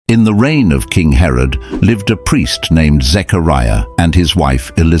In the reign of King Herod lived a priest named Zechariah and his wife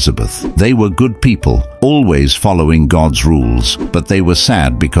Elizabeth. They were good people, always following God's rules, but they were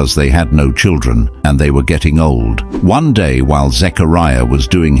sad because they had no children and they were getting old. One day, while Zechariah was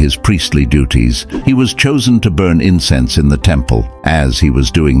doing his priestly duties, he was chosen to burn incense in the temple. As he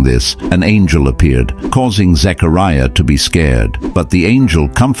was doing this, an angel appeared, causing Zechariah to be scared. But the angel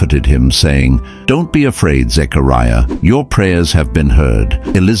comforted him, saying, "Don't be afraid, Zechariah. Your prayers have been heard.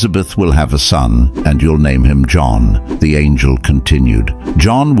 Elizabeth will have a son, and you'll name him John." The angel continued,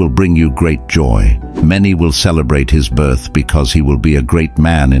 "John will bring you great joy. Many will celebrate his birth because he will be a great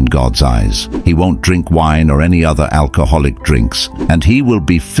man in God's eyes. He won't drink wine or any other alcoholic drinks, and he will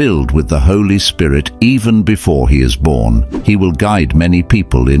be filled with the Holy Spirit even before he is born. He will guide many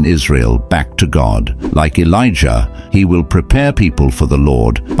people in Israel back to God. Like Elijah, he will prepare people for the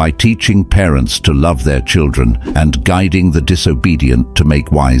Lord by teaching parents to love their children and guiding the disobedient to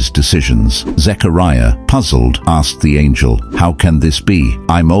make wise decisions." Zechariah, puzzled, asked the angel, "How can this be?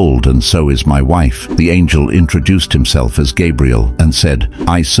 I'm old and so is my wife." The angel introduced himself as Gabriel and said,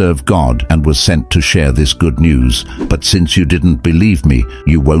 "I serve God and was sent to share this good news, but since you didn't believe me,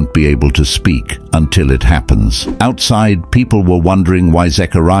 you won't be able to speak until it happens." Outside, people were wondering why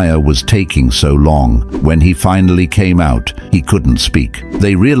Zechariah was taking so long. When he finally came out, he couldn't speak.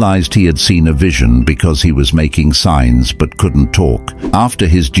 They realized he had seen a vision because he was making signs but couldn't talk. After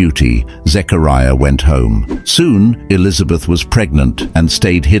his duty, Zechariah went home. Soon, Elizabeth was pregnant and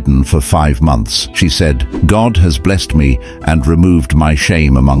stayed hidden for 5 months. She said, "God has blessed me and removed my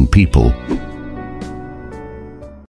shame among people."